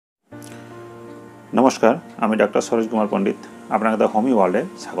नमस्कार आमी doctor Saroj Kumar Pandit आपनाके the Homi वर्ल्डे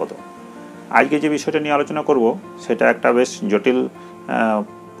स्वागत। आज के जो विषयटा निये आलोचना करब सेटा एकटा बेश जटिल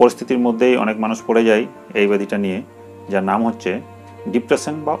परिस्थितिर मध्येई अनेक मानुष पड़े जाय এই ব্যাধিটা নিয়ে, যার নাম হচ্ছে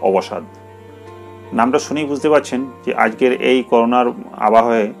ডিপ্রেশন বা অবসাদ। নামটা শুনেই বুঝতে পারছেন যে আজকের এই করোনার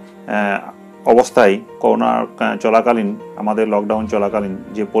আবহে অবস্থায় করোনা চলাকালীন আমাদের লকডাউন চলাকালীন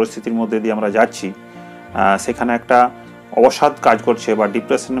যে পরিস্থিতির মধ্যে দিয়ে আমরা যাচ্ছি সেখানে একটা অবসাদ কাজ করছে বা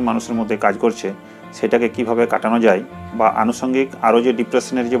ডিপ্রেশনের মানুষের মধ্যে কাজ করছে, সেটাকে কিভাবে কাটানো যায় বা আনুষঙ্গিক আরও যে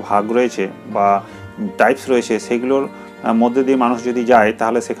ডিপ্রেশনের যে ভাগ রয়েছে বা টাইপস রয়েছে সেগুলোর মধ্যে দিয়ে মানুষ যদি যায়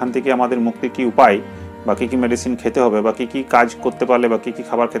তাহলে সেখান থেকে আমাদের মুক্তির কী উপায় বা কী কী মেডিসিন খেতে হবে বা কী কী কাজ করতে পারলে বা কী কী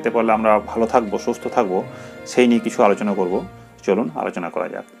খাবার খেতে পারলে আমরা ভালো থাকবো, সুস্থ থাকবো, সেই নিয়ে কিছু আলোচনা করব। চলুন আলোচনা করা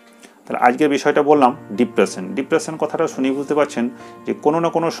যাক। তাহলে আজকের বিষয়টা বললাম ডিপ্রেশন কথাটা শুনেই বুঝতে পারছেন যে কোনো না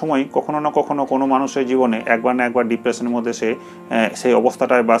কোনো সময় কখনো না কখনো কোনো মানুষের জীবনে একবার না একবার ডিপ্রেশনের মধ্যে সেই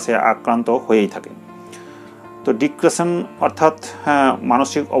অবস্থাটায় বা সে আক্রান্ত হয়েই থাকে। তো ডিপ্রেশন অর্থাৎ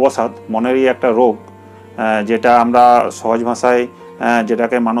মানসিক অবসাদ, মনেরই একটা রোগ, যেটা আমরা সহজ ভাষায়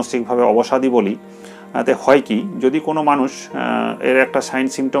যেটাকে মানসিকভাবে অবসাদই বলি। তে হয় কি, যদি কোনো মানুষ এর একটা সাইন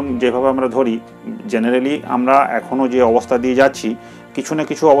সিমটম যেভাবে আমরা ধরি, জেনারেলি আমরা এখনও যে অবস্থা দিয়ে যাচ্ছি কিছু না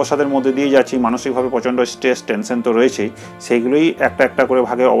কিছু অবসাদের মধ্যে দিয়ে যাচ্ছি, মানসিকভাবে প্রচণ্ড স্ট্রেস টেনশন তো রয়েছেই, সেইগুলোই একটা একটা করে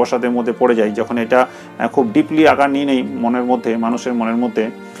ভাগে অবসাদের মধ্যে পড়ে যায়। যখন এটা খুব ডিপলি আকার নিয়ে নেই মনের মধ্যে, মানুষের মনের মধ্যে,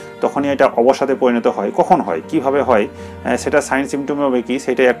 তখনই এটা অবসাদে পরিণত হয়। কখন হয়, কিভাবে হয়, সেটা সাইন সিমটম হবে কি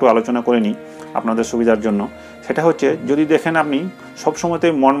সেটাই একটু আলোচনা করে নিই আপনাদের সুবিধার জন্য। সেটা হচ্ছে, যদি দেখেন আপনি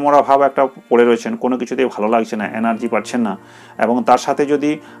সবসময়তেই মনমরা ভাব একটা পড়ে রয়েছেন, কোনো কিছুতেই ভালো লাগছে না, এনার্জি পাচ্ছেন না, এবং তার সাথে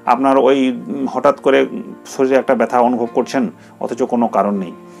যদি আপনার ওই হঠাৎ করে শরীরে একটা ব্যথা অনুভব করছেন অথচ কোনো কারণ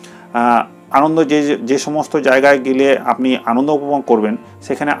নেই। আনন্দ যে সমস্ত জায়গায় গেলে আপনি আনন্দ উপভোগ করবেন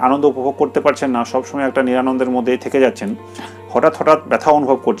সেখানে আনন্দ উপভোগ করতে পারছেন না, সবসময় একটা নিরানন্দের মধ্যেই থেকে যাচ্ছেন, হঠাৎ ব্যথা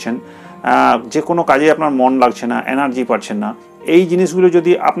অনুভব করছেন, যে কোনো কাজে আপনার মন লাগছে না, এনার্জি পাচ্ছেন না, এই জিনিসগুলো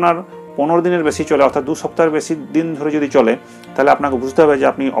যদি আপনার 15 দিনের বেশি চলে অর্থাৎ 2 সপ্তাহের বেশি দিন ধরে যদি চলে, তাহলে আপনাকে বুঝতে হবে যে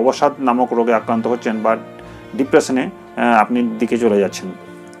আপনি অবসাদ নামক রোগে আক্রান্ত হচ্ছেন বা ডিপ্রেশনে আপনি দিকে চলে যাচ্ছেন।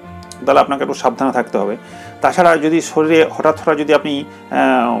 তাহলে আপনাকে একটু সাবধানে থাকতে হবে। তাছাড়া যদি শরীরে হঠাৎ যদি আপনি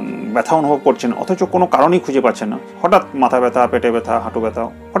ব্যথা অনুভব করছেন অথচ কোনো কারণই খুঁজে পাচ্ছেন না, হঠাৎ মাথা ব্যথা, পেটে ব্যথা, হাঁটু ব্যথা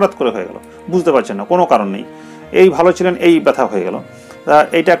হঠাৎ করে হয়ে গেল, বুঝতে পারছেন না, কোনো কারণ নেই, এই ভালো ছিলেন এই ব্যথা হয়ে গেল,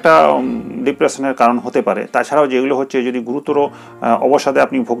 এইটা একটা ডিপ্রেশনের কারণ হতে পারে। তাছাড়াও যেগুলো হচ্ছে, যদি গুরুতর অবসাদে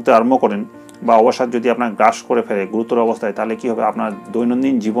আপনি ভুগতে আরম্ভ করেন বা অবসাদ যদি আপনার গ্রাস করে ফেলে গুরুতর অবস্থায়, তাহলে কী হবে, আপনার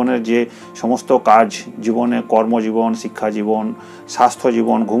দৈনন্দিন জীবনের যে সমস্ত কাজ, জীবনে কর্মজীবন, শিক্ষা জীবন, স্বাস্থ্য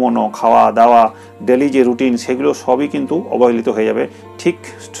জীবন, ঘুমানো, খাওয়া দাওয়া, ডেলি যে রুটিন, সেগুলো সবই কিন্তু অবহেলিত হয়ে যাবে, ঠিক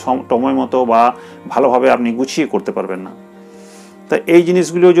সময় মতো বা ভালোভাবে আপনি গুছিয়ে করতে পারবেন না। তা এই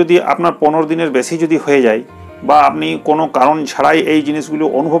জিনিসগুলো যদি আপনার 15 দিনের বেশি যদি হয়ে যায় বা আপনি কোনো কারণ ছাড়াই এই জিনিসগুলো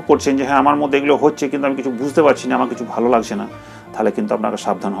অনুভব করছেন যে হ্যাঁ আমার মধ্যে এগুলো হচ্ছে কিন্তু আমি কিছু বুঝতে পারছি না, আমার কিছু ভালো লাগছে না, তাহলে কিন্তু আপনাকে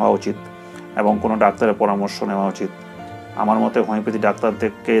সাবধান হওয়া উচিত এবং কোনো ডাক্তারের পরামর্শ নেওয়া উচিত। আমার মতে হোমিওপ্যাথি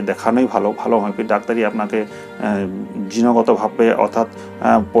ডাক্তারদেরকে দেখানোই ভালো হোমিওপ্যাথি ডাক্তারই আপনাকে জিনগতভাবে অর্থাৎ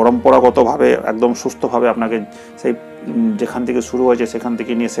পরম্পরাগতভাবে একদম সুস্থভাবে আপনাকে সেই যেখান থেকে শুরু হয়েছে সেখান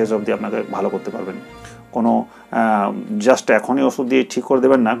থেকে নিয়ে শেষ অবধি আপনাকে ভালো করতে পারবেন। কোনো জাস্ট এখনই ওষুধ দিয়ে ঠিক করে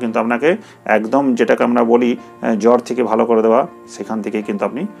দেবেন না, কিন্তু আপনাকে একদম যেটাকে আমরা বলি জ্বর থেকে ভালো করে দেওয়া, সেখান থেকে কিন্তু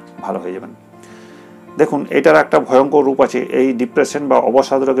আপনি ভালো হয়ে যাবেন। দেখুন, এটার একটা ভয়ঙ্কর রূপ আছে। এই ডিপ্রেশন বা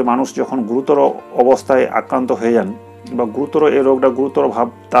অবসাদ রোগে মানুষ যখন গুরুতর অবস্থায় আক্রান্ত হয়ে যান বা গুরুতর এই রোগটা গুরুতর ভাব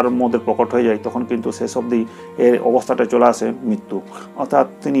তার মধ্যে প্রকট হয়ে যায়, তখন কিন্তু শেষ অবধি এর অবস্থাটা চলে আসে মৃত্যু, অর্থাৎ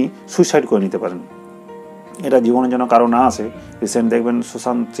তিনি সুইসাইড করে নিতে পারেন। এটা জীবনের জন্য কারো না আসে। রিসেন্ট দেখবেন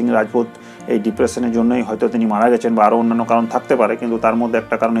সুশান্ত সিং রাজপুত এই ডিপ্রেশনের জন্যই হয়তো তিনি মারা গেছেন বা আরও অন্যান্য কারণ থাকতে পারে, কিন্তু তার মধ্যে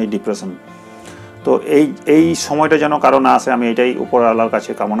একটা কারণ এই ডিপ্রেশন। তো এই সময়টা যেন কারো না আসে, আমি এটাই উপরওয়ালার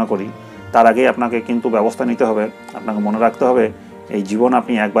কাছে কামনা করি। তার আগে আপনাকে কিন্তু ব্যবস্থা নিতে হবে, আপনাকে মনে রাখতে হবে এই জীবন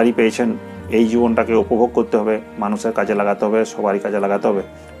আপনি একবারই পেয়েছেন, এই জীবনটাকে উপভোগ করতে হবে, মানুষের কাজে লাগাতে হবে, সবারই কাজে লাগাতে হবে।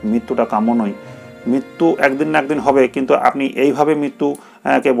 মৃত্যুটা কাম্য নয়, মৃত্যু একদিন না একদিন হবে, কিন্তু আপনি এইভাবে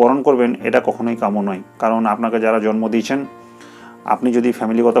মৃত্যুকে বরণ করবেন এটা কখনোই কাম্য নয়। কারণ আপনাকে যারা জন্ম দিয়েছেন, আপনি যদি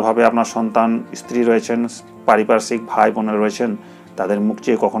ফ্যামিলিগতভাবে আপনার সন্তান, স্ত্রী রয়েছেন, পারিপার্শ্বিক ভাই বোনের রয়েছেন, তাদের মুখ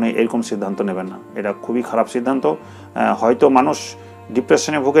চেয়ে কখনোই এরকম সিদ্ধান্ত নেবেন না, এটা খুবই খারাপ সিদ্ধান্ত। হয়তো মানুষ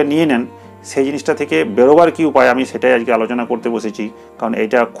ডিপ্রেশনে ভুগে নিয়ে নেন, সেই জিনিসটা থেকে বেরোবার কী উপায় আমি সেটাই আজকে আলোচনা করতে বসেছি। কারণ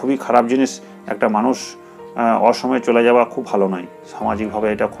এটা খুবই খারাপ জিনিস, একটা মানুষ অসময়ে চলে যাওয়া খুব ভালো নয়, সামাজিকভাবে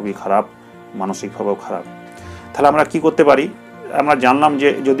এটা খুবই খারাপ, মানসিকভাবেও খারাপ। তাহলে আমরা কি করতে পারি? আমরা জানলাম যে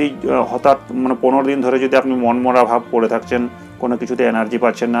যদি হঠাৎ 15 দিন ধরে যদি আপনি মনমরা ভাব পড়ে থাকছেন, কোনো কিছুতে এনার্জি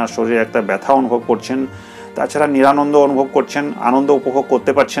পাচ্ছেন না, শরীরে একটা ব্যথা অনুভব করছেন, তাছাড়া নিরানন্দ অনুভব করছেন, আনন্দ উপভোগ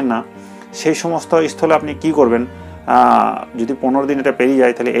করতে পারছেন না, সেই সমস্ত স্থলে আপনি কি করবেন? যদি 15 দিন এটা পেরিয়ে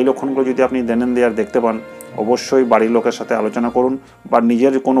যায়, তাহলে এই লক্ষণগুলো যদি আপনি দৈনন্দিন আর দেখতে পান, অবশ্যই বাড়ির লোকের সাথে আলোচনা করুন, বা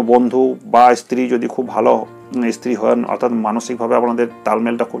নিজের কোনো বন্ধু বা স্ত্রী যদি খুব ভালো স্ত্রী হন, অর্থাৎ মানসিকভাবে আপনাদের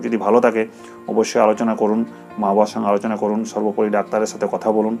তালমেলটা খুব যদি ভালো থাকে, অবশ্যই আলোচনা করুন, মা বাবার সঙ্গে আলোচনা করুন, সর্বোপরি ডাক্তারের সাথে কথা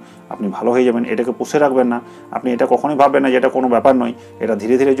বলুন, আপনি ভালো হয়ে যাবেন। এটাকে পুষে রাখবেন না, আপনি এটা কখনোই ভাববেন না যে এটা কোনো ব্যাপার নয়। এটা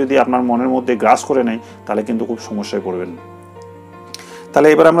ধীরে ধীরে যদি আপনার মনের মধ্যে গ্রাস করে নেয়, তাহলে কিন্তু খুব সমস্যায় পড়বেন। তাহলে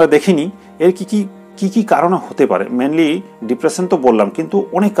এবার আমরা দেখিনি এর কি কারণ হতে পারে। মেনলি ডিপ্রেশন তো বললাম, কিন্তু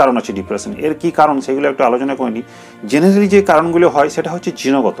অনেক কারণ আছে ডিপ্রেশন। এর কি কারণ সেগুলো একটু আলোচনা করে নিই। জেনারেলি যে কারণগুলো হয় সেটা হচ্ছে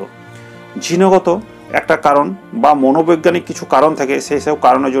জিনগত একটা কারণ বা মনোবৈজ্ঞানিক কিছু কারণ থাকে, সেই সব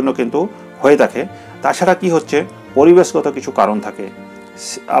কারণের জন্য কিন্তু হয়ে থাকে। তাছাড়া কি হচ্ছে, পরিবেশগত কিছু কারণ থাকে।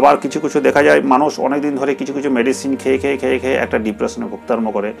 আবার কিছু দেখা যায় মানুষ অনেকদিন ধরে কিছু মেডিসিন খেয়ে একটা ডিপ্রেশনে ভুগতে আরম্ভ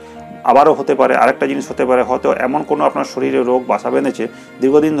করে। আবারও হতে পারে আরেকটা জিনিস হতে পারে, হয়তো এমন কোনো আপনার শরীরে রোগ বাসা বেঁধেছে,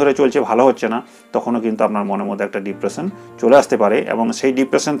 দীর্ঘদিন ধরে চলছে, ভালো হচ্ছে না, তখনও কিন্তু আপনার মনের মধ্যে একটা ডিপ্রেশন চলে আসতে পারে, এবং সেই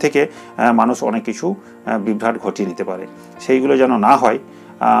ডিপ্রেশন থেকে মানুষ অনেক কিছু বিভ্রাট ঘটিয়ে নিতে পারে। সেইগুলো যেন না হয়,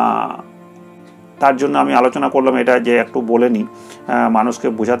 তার জন্য আমি আলোচনা করলাম এটা, যে একটু বলে নিই, মানুষকে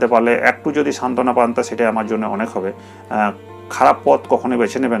বোঝাতে পারলে একটু যদি সান্ত্বনা পান, তা সেটাই আমার জন্য অনেক হবে। খারাপ পথ কখনোই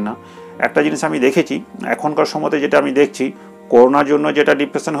বেছে নেবেন না। একটা জিনিস আমি দেখেছি এখনকার সময়তে, যেটা আমি দেখছি, করোনার জন্য যেটা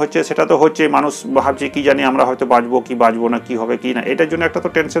ডিপ্রেশন হচ্ছে, সেটা তো হচ্ছে, মানুষ ভাবছে কি জানি আমরা হয়তো বাঁচবো না, কি হবে কি না, এটার জন্য একটা তো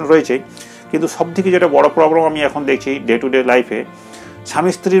টেনশন রয়েছে। কিন্তু সবথেকে যেটা বড় প্রবলেম আমি এখন দেখছি ডে টু ডে লাইফে,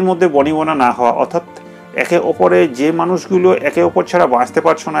 স্বামী স্ত্রীর মধ্যে বনিবনা না হওয়া, অর্থাৎ একে অপরে যে মানুষগুলো একে অপর ছাড়া বাঁচতে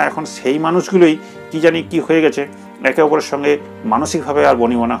পারছো না, এখন সেই মানুষগুলোই কি জানি কি হয়ে গেছে, একে অপরের সঙ্গে মানসিকভাবে আর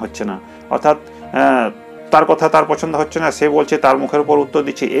বনিবনা হচ্ছে না। অর্থাৎ তার কথা তার পছন্দ হচ্ছে না, সে বলছে, তার মুখের উপর উত্তর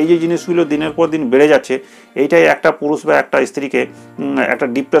দিচ্ছে। এই যে জিনিসগুলো দিনের পর দিন বেড়ে যাচ্ছে, এইটাই একটা পুরুষ বা একটা স্ত্রীকে একটা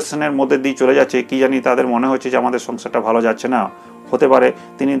ডিপ্রেশনের মধ্যে দিয়ে চলে যাচ্ছে। কি জানি তাদের মনে হচ্ছে যে আমাদের সংসারটা ভালো যাচ্ছে না। হতে পারে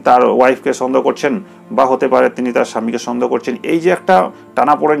তিনি তার ওয়াইফকে সন্দেহ করছেন, বা হতে পারে তিনি তার স্বামীকে সন্দেহ করছেন। এই যে একটা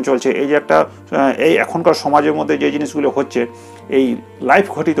টানাপোড়েন চলছে, এই যে একটা এই এখনকার সমাজের মধ্যে যে জিনিসগুলো হচ্ছে, এই লাইফ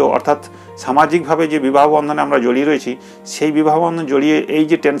ঘটিত, অর্থাৎ সামাজিকভাবে যে বিবাহ বন্ধনে আমরা জড়িয়ে রয়েছি, সেই বিবাহ বন্ধন জড়িয়ে এই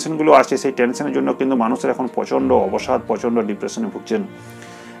যে টেনশনগুলো আসছে, সেই টেনশনের জন্য কিন্তু মানুষের এখন প্রচণ্ড অবসাদ, প্রচণ্ড ডিপ্রেশনে ভুগছেন,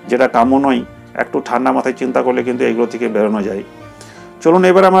 যেটা কাম্য নয়। একটু ঠান্ডা মাথায় চিন্তা করলে কিন্তু এগুলো থেকে বেরোনো যায়। চলুন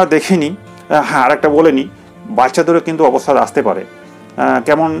এবার আমরা দেখে নিই। হ্যাঁ, আরেকটা বলে নিই, বাচ্চাদেরও কিন্তু অবসাদ আসতে পারে।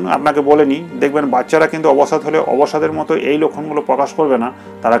 কেমন আপনাকে বলে নিই, দেখবেন বাচ্চারা কিন্তু অবসাদ হলে অবসাদের মতো এই লক্ষণগুলো প্রকাশ করবে না,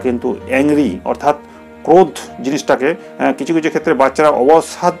 তারা কিন্তু অ্যাংরি, অর্থাৎ ক্রোধ জিনিসটাকে, কিছু ক্ষেত্রে বাচ্চারা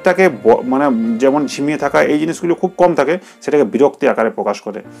অবসাদটাকে মানে যেমন ঝিমিয়ে থাকা এই জিনিসগুলো খুব কম থাকে, সেটাকে বিরক্তি আকারে প্রকাশ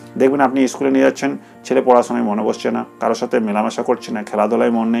করে। দেখবেন আপনি স্কুলে নিয়ে যাচ্ছেন, ছেলে পড়াশোনায় মনে বসছে না, কারোর সাথে মেলামেশা করছে না,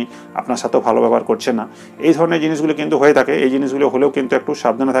 খেলাধুলায় মন নেই, আপনার সাথেও ভালো ব্যবহার করছে না, এই ধরনের জিনিসগুলো কিন্তু হয়ে থাকে। এই জিনিসগুলো হলেও কিন্তু একটু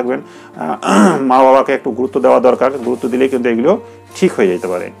সাবধানে থাকবেন, মা বাবাকে একটু গুরুত্ব দেওয়া দরকার, গুরুত্ব দিলেই কিন্তু এগুলো ঠিক হয়ে যেতে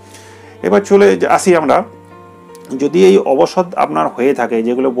পারে। এবার চলে আসি আমরা, যদি এই অবসাদ আপনার হয়ে থাকে,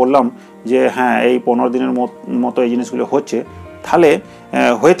 যেগুলো বললাম যে হ্যাঁ এই 15 দিনের মতো এই জিনিসগুলো হচ্ছে, তাহলে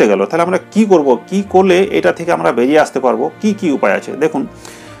হয়েতে গেল, তাহলে আমরা কি করব, কি করলে এটা থেকে আমরা বেরিয়ে আসতে পারবো, কি উপায় আছে। দেখুন,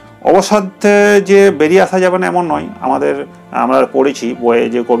 অবসাদ যে বেরিয়ে আসা যাবে না এমন নয়। আমরা পড়েছি বইয়ে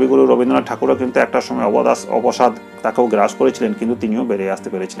যে কবিগুরু রবীন্দ্রনাথ ঠাকুরও কিন্তু একটা সময় অবসাদ তাকেও গ্রাস করেছিলেন, কিন্তু তিনিও বেরিয়ে আসতে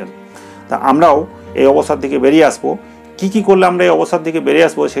পেরেছিলেন। তা আমরাও এই অবসাদ থেকে বেরিয়ে আসবো। কি করলে আমরা এই অবস্থার দিকে বেরিয়ে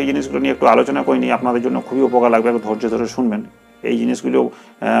আসবো, সেই জিনিসগুলো নিয়ে একটু আলোচনা করে নিই। আপনাদের জন্য খুবই উপকার লাগবে, একটু ধৈর্য ধরে শুনবেন। এই জিনিসগুলো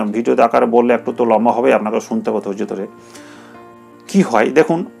ভিডিওতে আকারে বললে একটু তো লম্বা হবে, আপনাকে শুনতে হবে ধৈর্য ধরে। কি হয়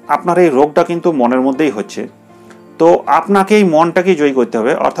দেখুন, আপনার এই রোগটা কিন্তু মনের মধ্যেই হচ্ছে, তো আপনাকে এই মনটাকে জয় করতে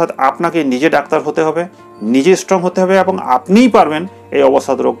হবে, অর্থাৎ আপনাকে নিজে ডাক্তার হতে হবে, নিজে স্ট্রং হতে হবে, এবং আপনিই পারবেন এই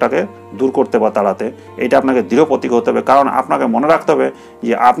অবসাদ রোগটাকে দূর করতে বা তাড়াতে। এটা আপনাকে দৃঢ় প্রতীক হতে হবে, কারণ আপনাকে মনে রাখতে হবে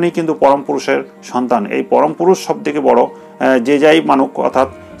যে আপনি কিন্তু পরম পুরুষের সন্তান। এই পরম পুরুষ সব থেকে বড়, যে যাই মানুক, অর্থাৎ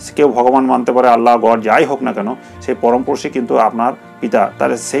কেউ ভগবান মানতে পারে, আল্লাহ গড যাই হোক না কেন, সেই পরম পুরুষই কিন্তু আপনার পিতা।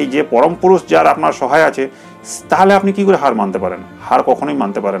 তাহলে সেই যে পরম পুরুষ যার আপনার সহায় আছে, তাহলে আপনি কি করে হার মানতে পারেন? হার কখনোই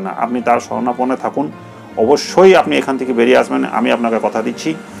মানতে পারেন না। আপনি তার শরণাপন্নে থাকুন, অবশ্যই আপনি এখান থেকে বেরিয়ে আসবেন, আমি আপনাকে কথা দিচ্ছি।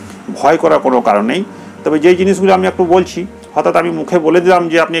 ভয় করার কোনো কারণ নেই। তবে যেই জিনিসগুলো আমি একটু বলছি, হঠাৎ আমি মুখে বলে দিলাম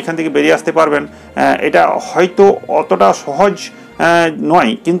যে আপনি এখান থেকে বেরিয়ে আসতে পারবেন, এটা হয়তো অতটা সহজ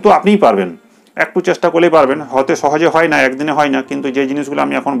নয়, কিন্তু আপনিই পারবেন, একটু চেষ্টা করলেই পারবেন। হয়তো সহজে হয় না, একদিনে হয় না, কিন্তু যে জিনিসগুলো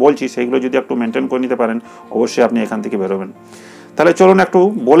আমি এখন বলছি সেইগুলো যদি একটু মেনটেন করে নিতে পারেন, অবশ্যই আপনি এখান থেকে বেরোবেন। তাহলে চলুন একটু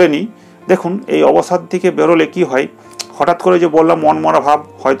বলে নিই। দেখুন, এই অবসাদ থেকে বেরোলে কি হয়, হঠাৎ করে যে বললাম মন মরা ভাব,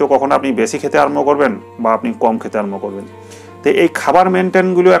 হয়তো কখনো আপনি বেশি খেতে আরম্ভ করবেন বা আপনি কম খেতে আরম্ভ করবেন। তো এই খাবার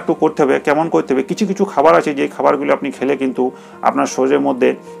মেনটেনগুলো একটু করতে হবে। কেমন করতে হবে? কিছু কিছু খাবার আছে যে খাবারগুলো আপনি খেলে কিন্তু আপনার শরীরের মধ্যে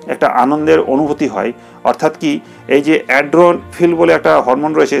একটা আনন্দের অনুভূতি হয়। অর্থাৎ কি, এই যে অ্যাড্রোফিল বলে একটা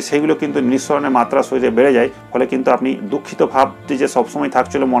হরমোন রয়েছে, সেইগুলো কিন্তু নিঃসরণের মাত্রা শরীরে বেড়ে যায়। ফলে কিন্তু আপনি দুঃখিত ভাব যে সবসময়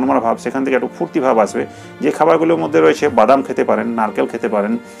থাকছিল, মনমরা ভাব, সেখান থেকে একটু ফুর্তি ভাব আসবে। যে খাবারগুলোর মধ্যে রয়েছে, বাদাম খেতে পারেন, নারকেল খেতে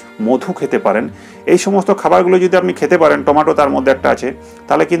পারেন, মধু খেতে পারেন। এই সমস্ত খাবারগুলো যদি আপনি খেতে পারেন, টমেটো তার মধ্যে একটা আছে,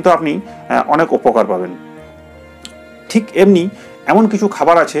 তাহলে কিন্তু আপনি অনেক উপকার পাবেন। ঠিক এমনি এমন কিছু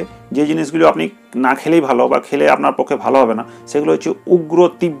খাবার আছে যে জিনিসগুলো আপনি না খেলেই ভালো, বা খেলে আপনার পক্ষে ভালো হবে না। সেগুলো হচ্ছে উগ্র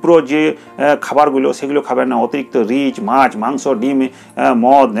তীব্র যে খাবারগুলো, সেগুলো খাবেন না। অতিরিক্ত রিচ, মাছ, মাংস, ডিম,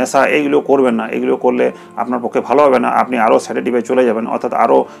 মদ, নেশা এইগুলো করবেন না। এগুলো করলে আপনার পক্ষে ভালো হবে না। আপনি আরও স্যাডেটিভে চলে যাবেন, অর্থাৎ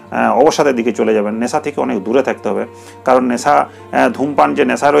আরও অবসাদের দিকে চলে যাবেন। নেশা থেকে অনেক দূরে থাকতে হবে। কারণ নেশা, ধূমপান যে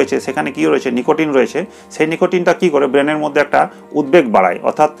নেশা রয়েছে, সেখানে কী রয়েছে? নিকোটিন রয়েছে। সেই নিকোটিনটা কী করে? ব্রেনের মধ্যে একটা উদ্বেগ বাড়ায়।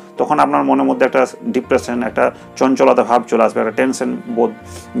 অর্থাৎ তখন আপনার মনের মধ্যে একটা ডিপ্রেশন, একটা চঞ্চলতা ভাব চলে আসবে, একটা টেনশন বোধ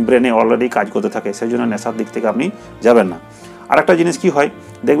ব্রেনে অলরেডি কাজ করতে থাকে। সেই জন্য নেশার দিক থেকে আপনি যাবেন না। আরেকটা জিনিস কি হয়,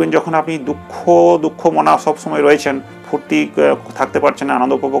 দেখবেন যখন আপনি দুঃখ মনা সবসময় রয়েছেন, ফুর্তি থাকতে পারছেন না,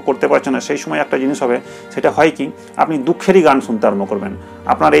 আনন্দ উপভোগ করতে পারছেন না, সেই সময় একটা জিনিস হবে, সেটা হয় কি, আপনি দুঃখেরই গান শুনতে আরম্ভ করবেন।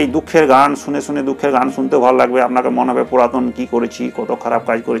 আপনার এই দুঃখের গান শুনে শুনে, দুঃখের গান শুনতেও ভালো লাগবে। আপনাকে মনে হবে পুরাতন কী করেছি, কত খারাপ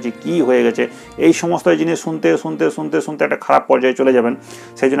কাজ করেছি, কী হয়ে গেছে। এই সমস্ত জিনিস শুনতে শুনতে শুনতে শুনতে একটা খারাপ পর্যায়ে চলে যাবেন।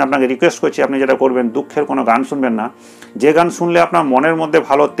 সেই জন্য আপনাকে রিকোয়েস্ট করছি, আপনি যেটা করবেন, দুঃখের কোনো গান শুনবেন না। যে গান শুনলে আপনার মনের মধ্যে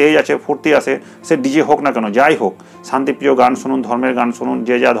ভালো তেজ আছে, ফুর্তি আছে, সে ডিজে হোক না কেন, যাই হোক, শান্তিপ্রিয় গান শুনুন, ধর্মের গান শুনুন,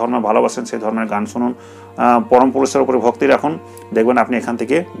 যে যা ধর্ম ভালোবাসেন সেই ধর্মের গান শুনুন, পরম পুরুষের উপরে ভক্তি রাখুন। দেখবেন আপনি এখান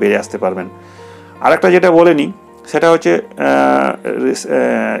থেকে বেরিয়ে আসতে পারবেন। আরেকটা যেটা বলেনি, সেটা হচ্ছে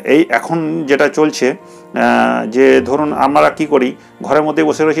এই এখন যেটা চলছে, যে ধরুন আমরা কি করি, ঘরের মধ্যে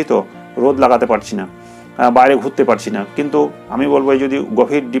বসে রয়েছি, তো রোদ লাগাতে পারছি না, বাইরে ঘুরতে পারছি না। কিন্তু আমি বলবো, যদি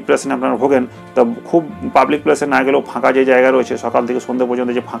গভীর ডিপ্রেশনে আপনারা ভোগেন, তা খুব পাবলিক প্লেসে না গেলেও ফাঁকা যে জায়গা রয়েছে, সকাল থেকে সন্ধ্যে পর্যন্ত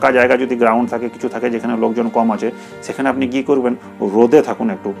যে ফাঁকা জায়গা, যদি গ্রাউন্ড থাকে, কিছু থাকে যেখানে লোকজন কম আছে, সেখানে আপনি কী করবেন, রোদে থাকুন,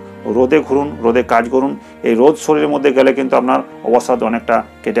 একটু রোদে ঘুরুন, রোদে কাজ করুন। এই রোদ শরীরের মধ্যে গেলে কিন্তু আপনার অবসাদ অনেকটা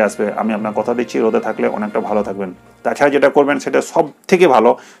কেটে আসবে। আমি আপনার কথা দিচ্ছি, রোদে থাকলে অনেকটা ভালো থাকবেন। তাছাড়া যেটা করবেন, সেটা সব থেকে ভালো,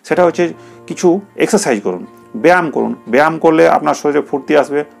 সেটা হচ্ছে কিছু এক্সারসাইজ করুন, ব্যায়াম করুন। ব্যায়াম করলে আপনার শরীরে ফুর্তি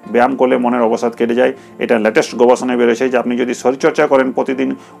আসবে, ব্যায়াম করলে মনের অবসাদ কেটে যায়। এটা লেটেস্ট গবেষণায় বেরোছে যে আপনি যদি শরীরচর্চা করেন প্রতিদিন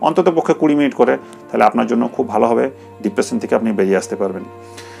অন্তত পক্ষে 20 মিনিট করে, তাহলে আপনার জন্য খুব ভালো হবে। ডিপ্রেশন থেকে আপনি বেরিয়ে আসতে পারবেন।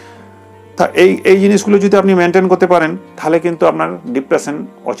 তা এই জিনিসগুলো যদি আপনি মেনটেন করতে পারেন, তাহলে কিন্তু আপনার ডিপ্রেশন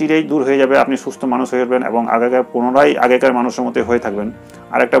অচিরেই দূর হয়ে যাবে। আপনি সুস্থ মানুষ হয়ে যাবেন এবং পুনরায় আগেকার মানুষের মতো হয়ে থাকবেন।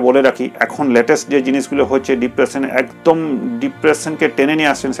 আরেকটা বলে রাখি, এখন লেটেস্ট যে জিনিসগুলো হচ্ছে ডিপ্রেশন, একদম ডিপ্রেশনকে টেনে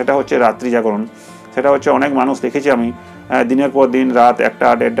নিয়ে আসছেন, সেটা হচ্ছে রাত্রি জাগরণ। সেটা হচ্ছে অনেক মানুষ দেখেছি আমি, দিনের পর দিন রাত 1টা,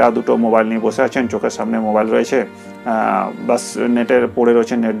 1:30, 2টো মোবাইল নিয়ে বসে আছেন, চোখের সামনে মোবাইল রয়েছে, বাস নেটের পড়ে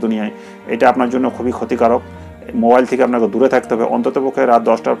রয়েছেন, নেট দুনিয়ায়। এটা আপনার জন্য খুবই ক্ষতিকারক। মোবাইল থেকে আপনাকে দূরে থাকতে হবে। অন্ততপক্ষে রাত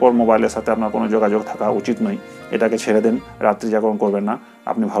 10টার পর মোবাইলের সাথে আপনার কোনো যোগাযোগ থাকা উচিত নয়। এটাকে ছেড়ে দেন, রাত্রি জাগরণ করবেন না।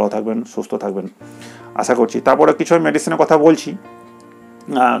 আপনি ভালো থাকবেন, সুস্থ থাকবেন, আশা করছি। তারপরে কিছু মেডিসিনের কথা বলছি,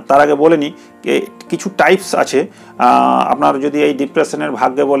 তার আগে বলে নিই, কিছু টাইপস আছে। আপনার যদি এই ডিপ্রেশনের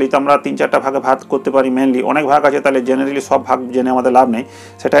ভাগে বলি, তো আমরা 3-4টা ভাগে ভাগ করতে পারি। মেনলি অনেক ভাগ আছে, তাহলে জেনারেলি সব ভাগ জেনে আমাদের লাভ নেই।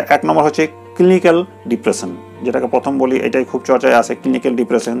 সেটা 1 নম্বর হচ্ছে ক্লিনিক্যাল ডিপ্রেশন, যেটাকে প্রথম বলি, এটাই খুব চর্চায় আসে, ক্লিনিক্যাল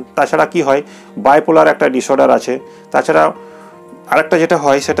ডিপ্রেশন। তাছাড়া কি হয়, বাইপোলার একটা ডিসঅর্ডার আছে। তাছাড়া আরেকটা যেটা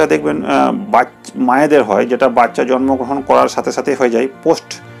হয়, সেটা দেখবেন মায়েদের হয়, যেটা বাচ্চা জন্মগ্রহণ করার সাথে সাথে হয়ে যায়, পোস্ট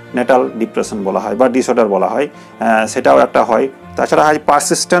নেটাল ডিপ্রেশন বলা হয় বা ডিসঅর্ডার বলা হয়, সেটাও একটা হয়। তাছাড়া হয়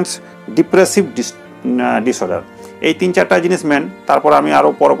পারসিস্টেন্ট ডিপ্রেসিভ ডিসঅর্ডার। এই 3-4টা জিনিস মেন। তারপর আমি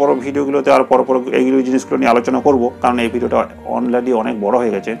আরও পর ভিডিওগুলোতে আরও পর এইগুলো জিনিসগুলো নিয়ে আলোচনা করব, কারণ এই ভিডিওটা অলরেডি অনেক বড়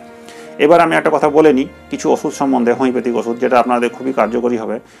হয়ে গেছে। এবার আমি একটা কথা বলে নিই কিছু ওষুধ সম্বন্ধে, হোমিওপ্যাথিক ওষুধ, যেটা আপনাদের খুবই কার্যকরী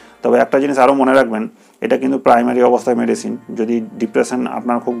হবে। তবে একটা জিনিস আরও মনে রাখবেন, এটা কিন্তু প্রাইমারি অবস্থায় মেডিসিন। যদি ডিপ্রেশন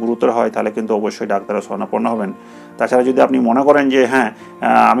আপনার খুব গুরুতর হয়, তাহলে কিন্তু অবশ্যই ডাক্তারের শরণাপন্ন হবেন। তাছাড়া যদি আপনি মনে করেন যে হ্যাঁ,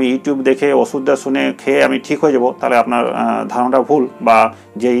 আমি ইউটিউব দেখে ওষুধটা শুনে খেয়ে আমি ঠিক হয়ে যাব, তাহলে আপনার ধারণাটা ভুল। বা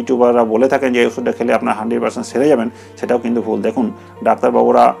যে ইউটিউবাররা বলে থাকেন যে ওষুধটা খেলে আপনার 100% সেরে যাবেন, সেটাও কিন্তু ভুল। দেখুন,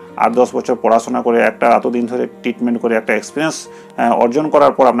 ডাক্তারবাবুরা 8-10 বছর পড়াশোনা করে, এতদিন ধরে ট্রিটমেন্ট করে, একটা এক্সপিরিয়েন্স অর্জন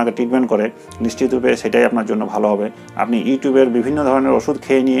করার পর আপনাকে ট্রিটমেন্ট করে, নিশ্চিতরূপে সেটাই আপনার জন্য ভালো হবে। আপনি ইউটিউবের বিভিন্ন ধরনের ওষুধ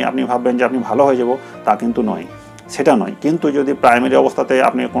খেয়ে নিয়ে আপনি ভাববেন যে আপনি ভালো হয়ে যাব, তা কিন্তু নয়, সেটা নয়। কিন্তু যদি প্রাইমারি অবস্থাতে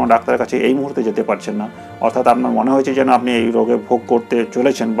আপনি কোনো ডাক্তারের কাছে এই মুহূর্তে যেতে পারছেন না, অর্থাৎ আপনার মনে হয়েছে যেন আপনি এই রোগে ভোগ করতে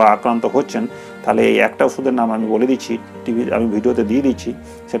চলেছেন বা আক্রান্ত হচ্ছেন, তাহলে এই একটা ওষুধের নাম আমি বলে দিচ্ছি, আমি ভিডিওতে দিয়ে দিচ্ছি।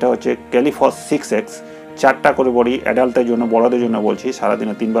 সেটা হচ্ছে ক্যালিফস 6X। 4টা করে বড়ি, অ্যাডাল্টের জন্য, বড়দের জন্য বলছি।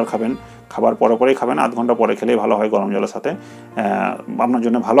 সারাদিনে 3বার খাবেন, খাবার পরেই খাবেন, আধ ঘন্টা পরে খেলেই ভালো হয়, গরম জলের সাথে। আপনার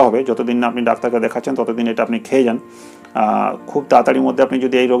জন্য ভালো হবে। যতদিন না আপনি ডাক্তারকে দেখাচ্ছেন, ততদিন এটা আপনি খেয়ে যান। খুব তাড়াতাড়ির মধ্যে আপনি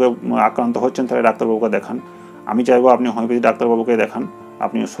যদি এই রোগে আক্রান্ত হচ্ছেন, তাহলে ডাক্তারবাবুকে দেখান। আমি চাইবো আপনি হোমিওপ্যাথি ডাক্তারবাবুকে দেখান,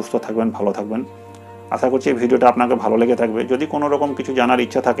 আপনি সুস্থ থাকবেন, ভালো থাকবেন। আশা করছি এই ভিডিওটা আপনাকে ভালো লেগে থাকবে। যদি কোনো রকম কিছু জানার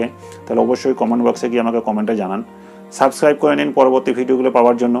ইচ্ছা থাকে তাহলে অবশ্যই কমেন্ট বক্সে গিয়ে আমাকে কমেন্টে জানান। সাবস্ক্রাইব করে নিন পরবর্তী ভিডিওগুলো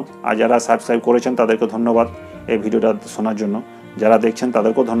পাওয়ার জন্য। আর যারা সাবস্ক্রাইব করেছেন তাদেরকে ধন্যবাদ এই ভিডিওটা শোনার জন্য। যারা দেখছেন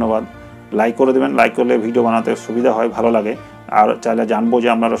তাদেরকেও ধন্যবাদ। লাইক করে দেবেন, লাইক করলে ভিডিও বানাতে সুবিধা হয়, ভালো লাগে। আর চাইলে জানবো যে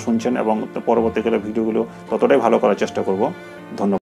আপনারা শুনছেন এবং পরবর্তীকালে ভিডিওগুলো ততটাই ভালো করার চেষ্টা করব। ধন্যবাদ।